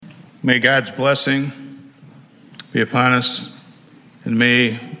May God's blessing be upon us, and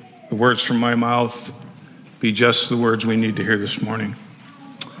may the words from my mouth be just the words we need to hear this morning.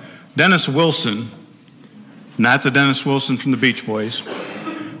 Dennis Wilson, not the Dennis Wilson from the Beach Boys.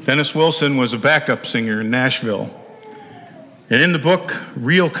 Dennis Wilson was a backup singer in Nashville. And in the book,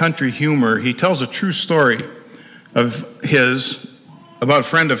 Real Country Humor, he tells a true story about a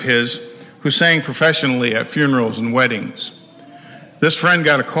friend of his who sang professionally at funerals and weddings. This friend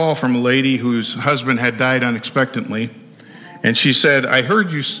got a call from a lady whose husband had died unexpectedly, and she said, "I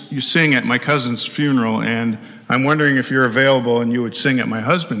heard you sing at my cousin's funeral, and I'm wondering if you're available and you would sing at my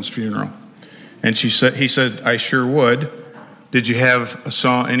husband's funeral." And he said, "I sure would. Did you have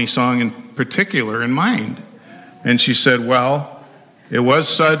any song in particular in mind?" And she said, "Well, it was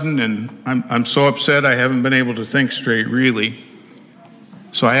sudden, and I'm so upset I haven't been able to think straight, really.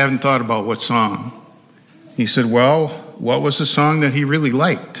 So I haven't thought about what song." He said, "Well, what was the song that he really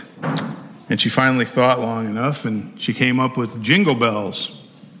liked?" And she finally thought long enough, and she came up with Jingle Bells.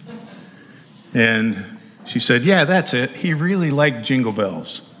 And she said, "Yeah, that's it. He really liked Jingle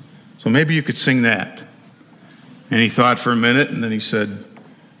Bells. So maybe you could sing that." And he thought for a minute, and then he said,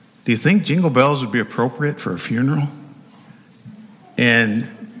 "Do you think Jingle Bells would be appropriate for a funeral?" And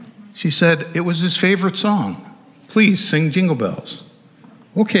she said, "It was his favorite song. Please sing Jingle Bells."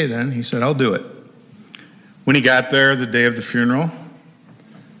 "Okay then," he said, "I'll do it." When he got there the day of the funeral,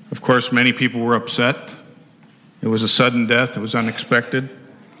 of course, many people were upset. It was a sudden death. It was unexpected.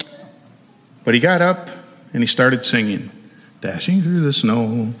 But he got up and he started singing, "Dashing through the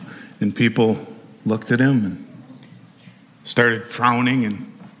snow." And people looked at him and started frowning and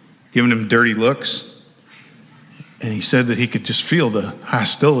giving him dirty looks. And he said that he could just feel the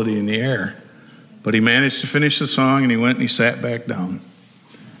hostility in the air. But he managed to finish the song, and he went and he sat back down.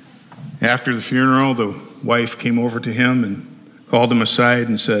 After the funeral, the wife came over to him and called him aside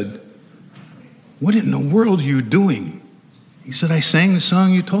and said, "What in the world are you doing?" He said, "I sang the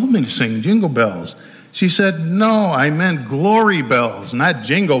song you told me to sing, Jingle Bells." She said, "No, I meant Glory Bells, not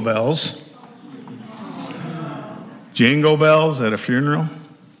Jingle Bells." Jingle bells at a funeral?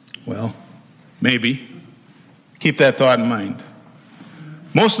 Well, maybe. Keep that thought in mind.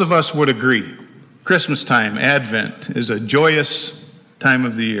 Most of us would agree. Christmas time, Advent, is a joyous time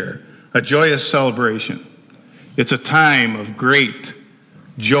of the year, a joyous celebration. It's a time of great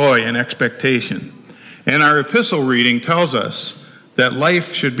joy and expectation. And our epistle reading tells us that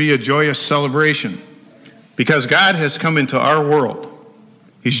life should be a joyous celebration because God has come into our world.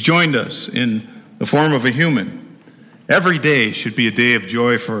 He's joined us in the form of a human. Every day should be a day of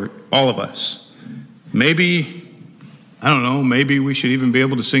joy for all of us. Maybe we should even be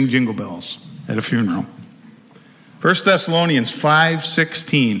able to sing Jingle Bells at a funeral. 1 Thessalonians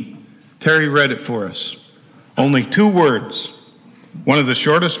 5:16. Terry read it for us. Only 2 words. One of the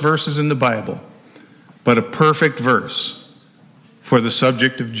shortest verses in the Bible, but a perfect verse for the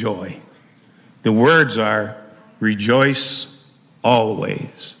subject of joy. The words are, "Rejoice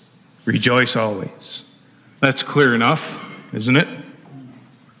always." Rejoice always. That's clear enough, isn't it?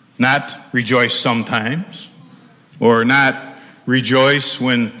 Not rejoice sometimes, or not rejoice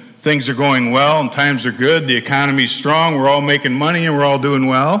when things are going well and times are good, the economy's strong, we're all making money and we're all doing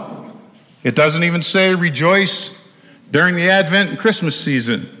well. It doesn't even say rejoice during the Advent and Christmas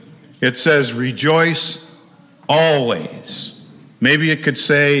season. It says rejoice always. Maybe it could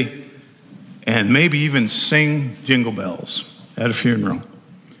say, and maybe even sing Jingle Bells at a funeral.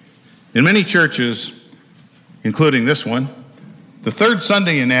 In many churches, including this one, the third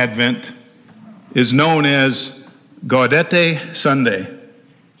Sunday in Advent is known as Gaudete Sunday.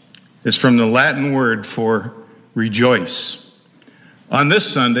 It's from the Latin word for rejoice. On this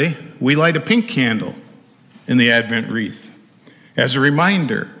Sunday, we light a pink candle in the Advent wreath as a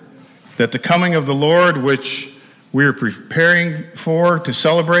reminder that the coming of the Lord, which we are preparing for to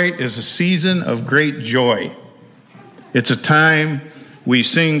celebrate, is a season of great joy. It's a time we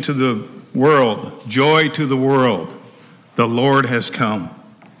sing to the world, joy to the world, the Lord has come.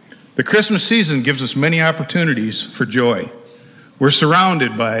 The Christmas season gives us many opportunities for joy. We're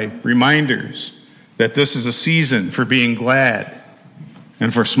surrounded by reminders that this is a season for being glad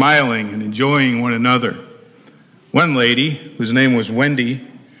and for smiling and enjoying one another. One lady, whose name was Wendy,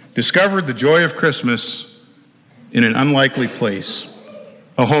 discovered the joy of Christmas in an unlikely place,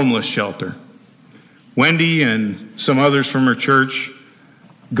 a homeless shelter. Wendy and some others from her church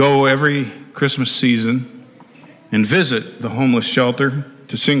go every Christmas season and visit the homeless shelter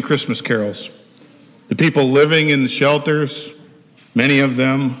to sing Christmas carols. The people living in the shelters, many of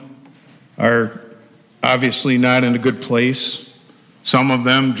them are obviously not in a good place. Some of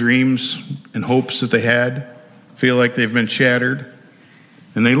them, dreams and hopes that they had, feel like they've been shattered.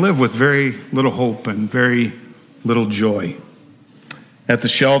 and they live with very little hope and very little joy. At the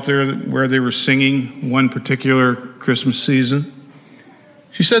shelter where they were singing one particular Christmas season,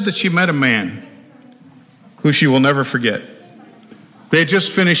 she said that she met a man who she will never forget. They had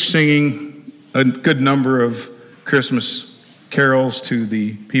just finished singing a good number of Christmas carols to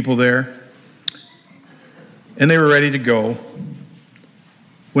the people there, and they were ready to go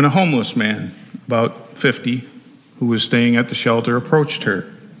when a homeless man, about 50, who was staying at the shelter, approached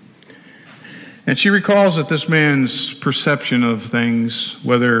her. And she recalls that this man's perception of things,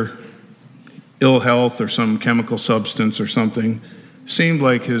 whether ill health or some chemical substance or something, seemed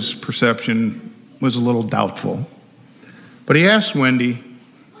like his perception was a little doubtful. But he asked Wendy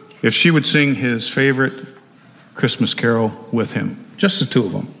if she would sing his favorite Christmas carol with him, just the two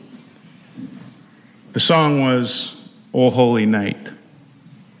of them. The song was "O Holy Night."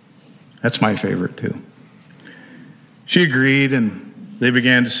 That's my favorite too. She agreed, and they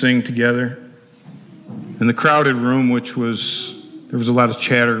began to sing together. In the crowded room, there was a lot of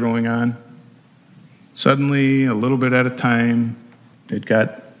chatter going on. Suddenly, a little bit at a time, it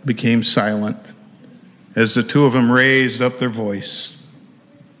became silent as the two of them raised up their voice.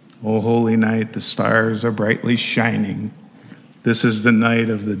 "O holy night, the stars are brightly shining. This is the night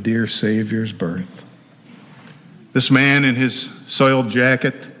of the dear Savior's birth." This man in his soiled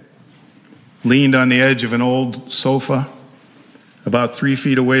jacket leaned on the edge of an old sofa about 3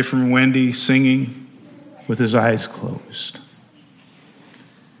 feet away from Wendy, singing with his eyes closed.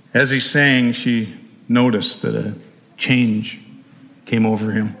 As he sang, she noticed that a change came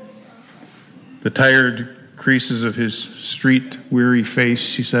over him. The tired creases of his street-weary face,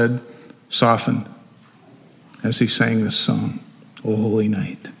 she said, softened as he sang this song, "O Holy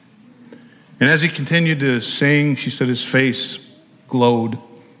Night." And as he continued to sing, she said his face glowed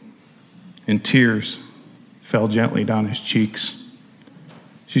and tears fell gently down his cheeks.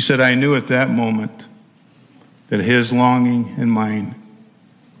 She said, "I knew at that moment that his longing and mine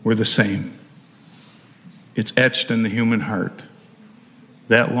were the same. It's etched in the human heart.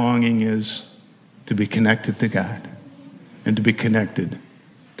 That longing is to be connected to God and to be connected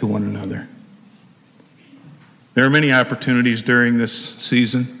to one another." There are many opportunities during this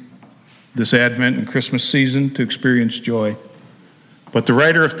season, this Advent and Christmas season, to experience joy. But the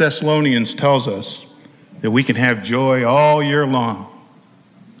writer of Thessalonians tells us that we can have joy all year long.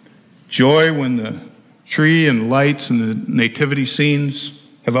 Joy when the tree and lights and the nativity scenes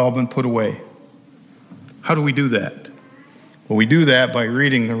have all been put away. How do we do that? Well, we do that by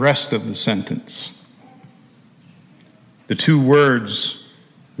reading the rest of the sentence. The two words,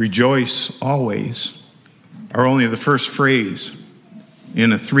 "rejoice always," are only the first phrase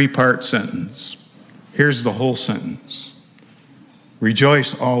in a 3-part sentence. Here's the whole sentence.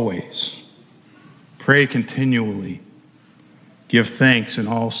 Rejoice always. Pray continually. Give thanks in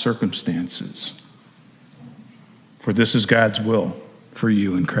all circumstances. For this is God's will for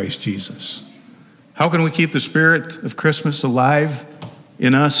you in Christ Jesus. How can we keep the spirit of Christmas alive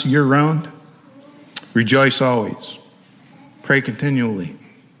in us year-round? Rejoice always. Pray continually.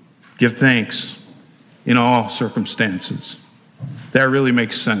 Give thanks in all circumstances. That really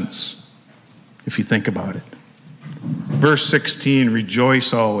makes sense if you think about it. Verse 16,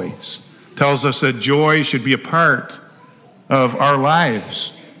 "rejoice always," tells us that joy should be a part of our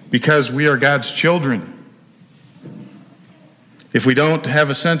lives because we are God's children. If we don't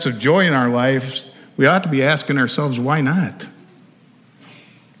have a sense of joy in our lives, we ought to be asking ourselves, why not?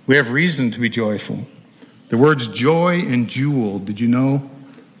 We have reason to be joyful. The words joy and jewel, did you know,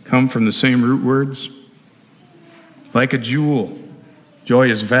 come from the same root words? Like a jewel, joy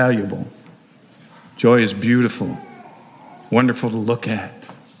is valuable. Joy is beautiful, wonderful to look at.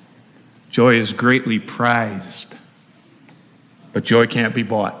 Joy is greatly prized. But joy can't be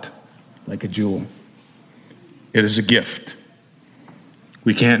bought like a jewel. It is a gift.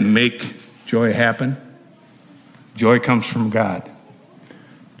 We can't make joy happen. Joy comes from God.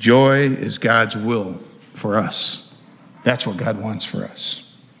 Joy is God's will for us. That's what God wants for us.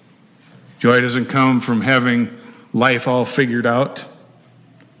 Joy doesn't come from having life all figured out.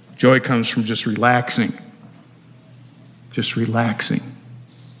 Joy comes from just relaxing,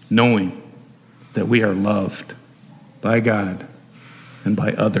 knowing that we are loved by God and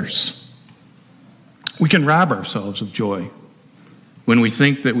by others. We can rob ourselves of joy when we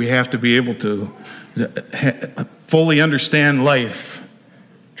think that we have to be able to fully understand life.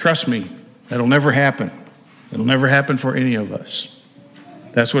 Trust me, that'll never happen. It'll never happen for any of us.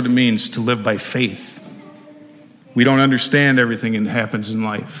 That's what it means to live by faith. We don't understand everything that happens in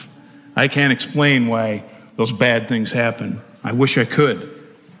life. I can't explain why those bad things happen. I wish I could.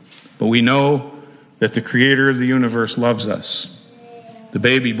 But we know that the Creator of the universe loves us. The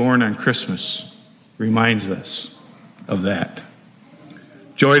baby born on Christmas reminds us of that.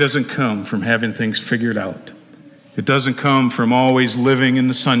 Joy doesn't come from having things figured out. It doesn't come from always living in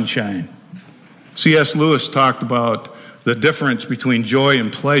the sunshine. C.S. Lewis talked about the difference between joy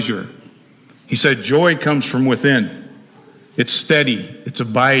and pleasure. He said joy comes from within. It's steady. It's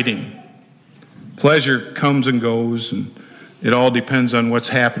abiding. Pleasure comes and goes, and it all depends on what's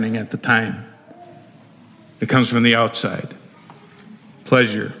happening at the time. It comes from the outside.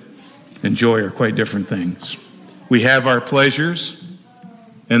 Pleasure and joy are quite different things. We have our pleasures,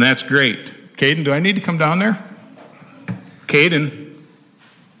 and that's great. Caden, do I need to come down there? Caden,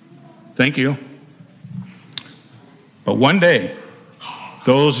 thank you. But one day,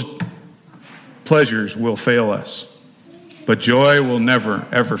 those pleasures will fail us. But joy will never,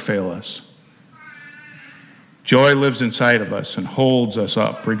 ever fail us. Joy lives inside of us and holds us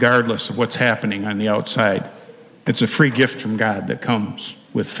up regardless of what's happening on the outside. It's a free gift from God that comes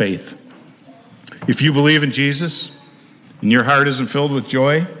with faith. If you believe in Jesus and your heart isn't filled with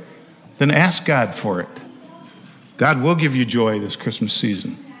joy, then ask God for it. God will give you joy this Christmas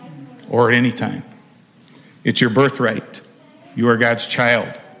season or at any time. It's your birthright. You are God's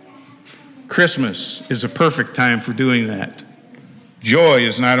child. Christmas is a perfect time for doing that. Joy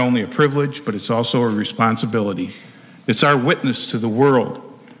is not only a privilege, but it's also a responsibility. It's our witness to the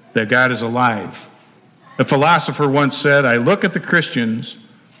world that God is alive. A philosopher once said, I look at the Christians,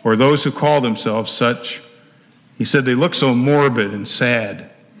 or those who call themselves such, he said, they look so morbid and sad.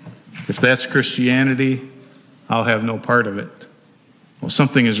 If that's Christianity, I'll have no part of it. Well,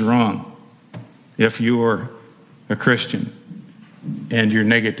 something is wrong if you are a Christian and you're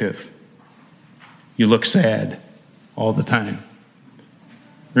negative. You look sad all the time.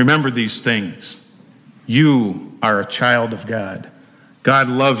 Remember these things. You are a child of God. God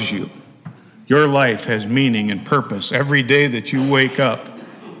loves you. Your life has meaning and purpose. Every day that you wake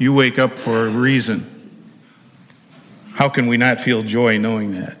up for a reason. How can we not feel joy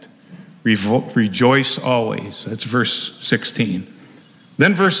knowing that? Rejoice always. That's verse 16.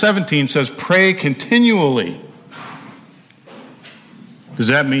 Then verse 17 says, pray continually. Does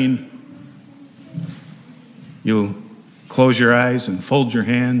that mean you close your eyes and fold your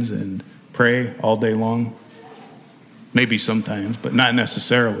hands and pray all day long? Maybe sometimes, but not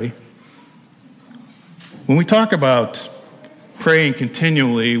necessarily. When we talk about praying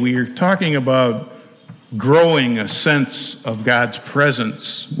continually, we are talking about growing a sense of God's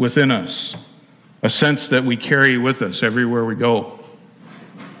presence within us, a sense that we carry with us everywhere we go.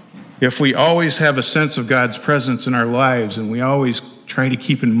 If we always have a sense of God's presence in our lives, and we always try to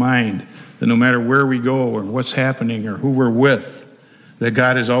keep in mind that no matter where we go or what's happening or who we're with, that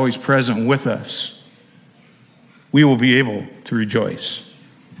God is always present with us, we will be able to rejoice.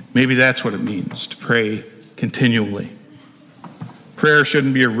 Maybe that's what it means to pray continually. Prayer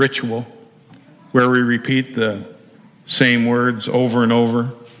shouldn't be a ritual where we repeat the same words over and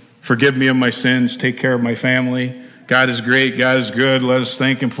over. Forgive me of my sins, take care of my family. God is great, God is good, let us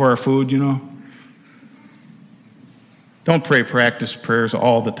thank him for our food, Don't pray practice prayers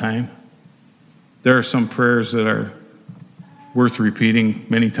all the time. There are some prayers that are worth repeating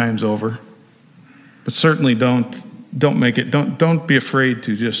many times over. But certainly don't be afraid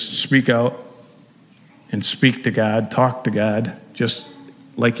to just speak out and speak to God, talk to God, just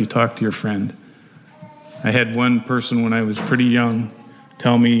like you talk to your friend. I had one person when I was pretty young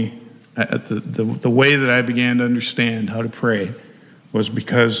tell me the way that I began to understand how to pray was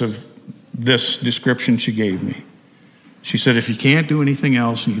because of this description she gave me. She said, if you can't do anything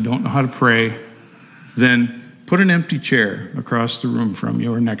else and you don't know how to pray, then put an empty chair across the room from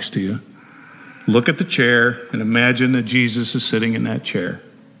you or next to you. Look at the chair and imagine that Jesus is sitting in that chair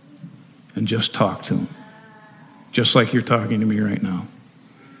and just talk to him, just like you're talking to me right now.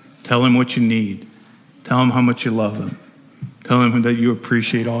 Tell him what you need. Tell him how much you love him. Tell him that you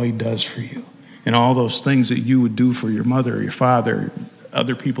appreciate all he does for you and all those things that you would do for your mother or your father, or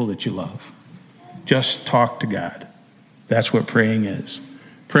other people that you love. Just talk to God. That's what praying is.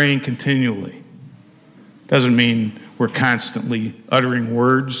 Praying continually doesn't mean we're constantly uttering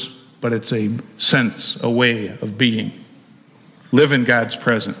words, but it's a sense, a way of being. Live in God's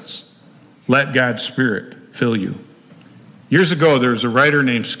presence. Let God's Spirit fill you. Years ago, there was a writer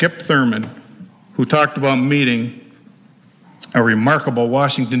named Skip Thurman who talked about meeting a remarkable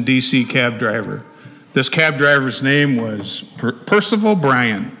Washington, D.C. cab driver. This cab driver's name was Percival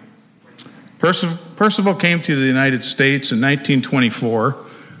Bryan. Percival came to the United States in 1924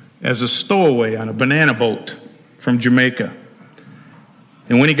 as a stowaway on a banana boat from Jamaica.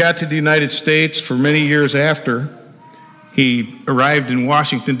 And when he got to the United States, for many years after, he arrived in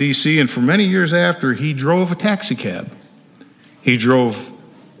Washington, D.C., and for many years after, he drove a taxi cab. He drove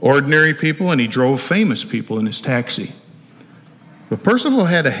ordinary people and he drove famous people in his taxi. But Percival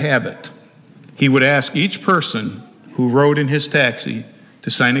had a habit. He would ask each person who rode in his taxi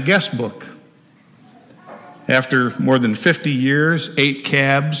to sign a guest book. After more than 50 years, 8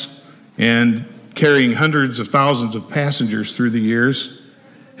 cabs, and carrying hundreds of thousands of passengers through the years,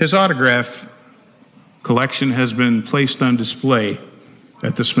 his autograph collection has been placed on display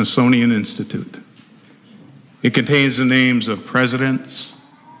at the Smithsonian Institute. It contains the names of presidents,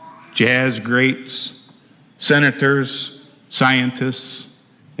 jazz greats, senators, scientists,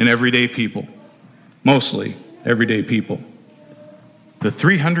 and everyday people, mostly everyday people. The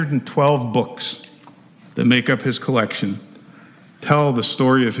 312 books that make up his collection tell the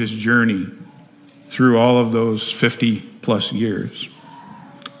story of his journey through all of those 50-plus years.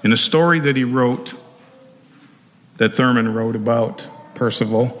 In a story that he wrote, that Thurman wrote about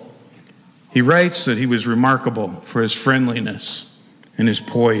Percival, he writes that he was remarkable for his friendliness and his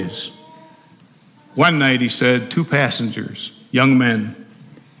poise. One night, he said, 2 passengers, young men,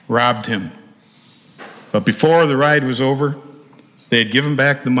 robbed him. But before the ride was over, they had given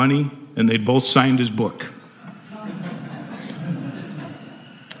back the money and they'd both signed his book.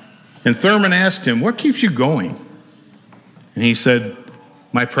 And Thurman asked him, "What keeps you going?" And he said,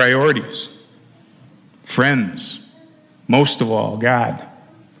 "My priorities, friends, most of all, God.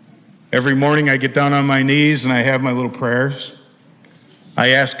 Every morning I get down on my knees and I have my little prayers. I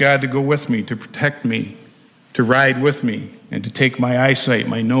ask God to go with me, to protect me, to ride with me, and to take my eyesight,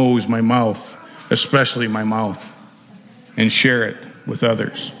 my nose, my mouth, especially my mouth, and share it with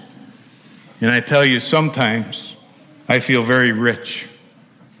others. And I tell you, sometimes I feel very rich.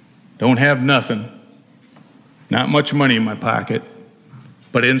 Don't have nothing, not much money in my pocket,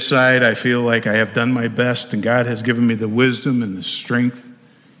 but inside I feel like I have done my best and God has given me the wisdom and the strength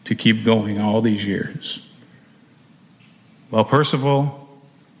to keep going all these years." Well, Percival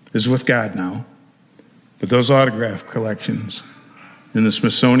is with God now, but those autograph collections in the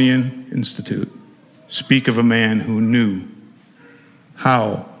Smithsonian Institute speak of a man who knew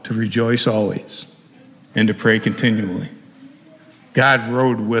how to rejoice always and to pray continually. God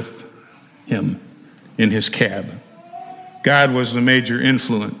rode with him in his cab. God was the major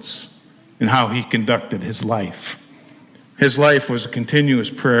influence in how he conducted his life. His life was a continuous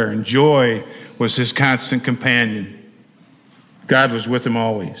prayer, and joy was his constant companion. God was with him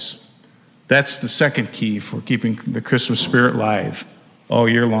always. That's the second key for keeping the Christmas spirit alive all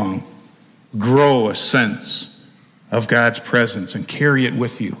year long. Grow a sense of God's presence and carry it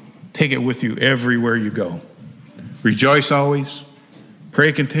with you. Take it with you everywhere you go. Rejoice always,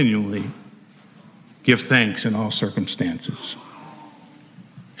 pray continually, give thanks in all circumstances.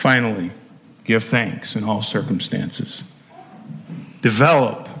 Finally, give thanks in all circumstances.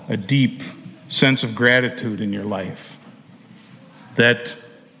 Develop a deep sense of gratitude in your life that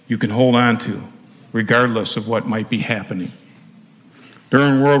you can hold on to regardless of what might be happening.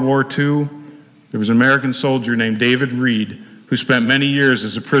 During World War II, there was an American soldier named David Reed who spent many years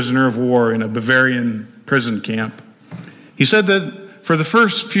as a prisoner of war in a Bavarian prison camp. He said that for the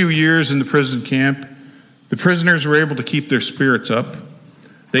first few years in the prison camp, the prisoners were able to keep their spirits up.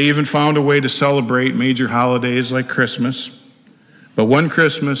 They even found a way to celebrate major holidays like Christmas. But one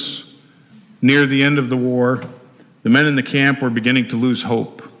Christmas, near the end of the war, the men in the camp were beginning to lose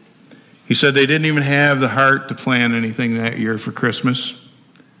hope. He said they didn't even have the heart to plan anything that year for Christmas.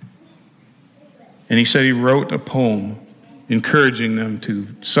 And he said he wrote a poem encouraging them to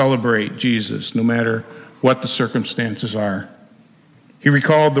celebrate Jesus no matter what the circumstances are. He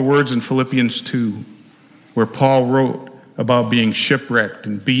recalled the words in Philippians 2, where Paul wrote about being shipwrecked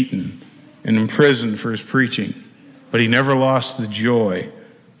and beaten and imprisoned for his preaching, but he never lost the joy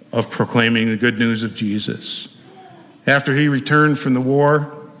of proclaiming the good news of Jesus. After he returned from the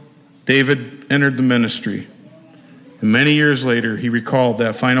war, David entered the ministry. And many years later, he recalled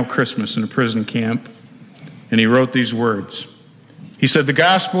that final Christmas in a prison camp, and he wrote these words. He said, "The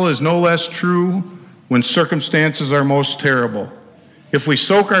gospel is no less true when circumstances are most terrible. If we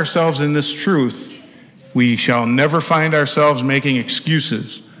soak ourselves in this truth, we shall never find ourselves making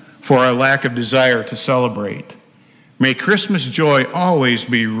excuses for our lack of desire to celebrate. May Christmas joy always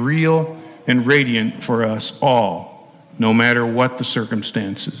be real and radiant for us all, no matter what the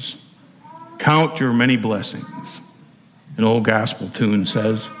circumstances. Count your many blessings." An old gospel tune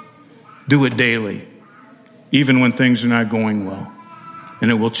says, "Do it daily, even when things are not going well,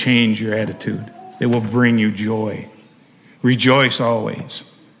 and it will change your attitude. It will bring you joy. Rejoice always.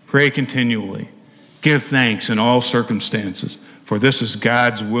 Pray continually. Give thanks in all circumstances, for this is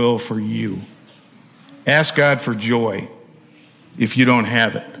God's will for you." Ask God for joy if you don't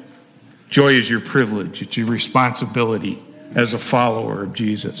have it. Joy is your privilege. It's your responsibility as a follower of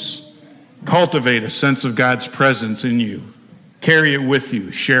Jesus. Cultivate a sense of God's presence in you. Carry it with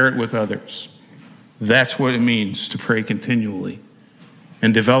you. Share it with others. That's what it means to pray continually.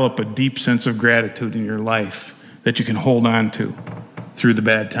 And develop a deep sense of gratitude in your life that you can hold on to through the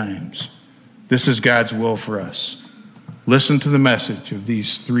bad times. This is God's will for us. Listen to the message of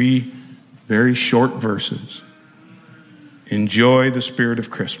these 3 very short verses. Enjoy the spirit of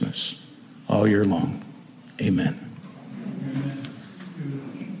Christmas all year long. Amen.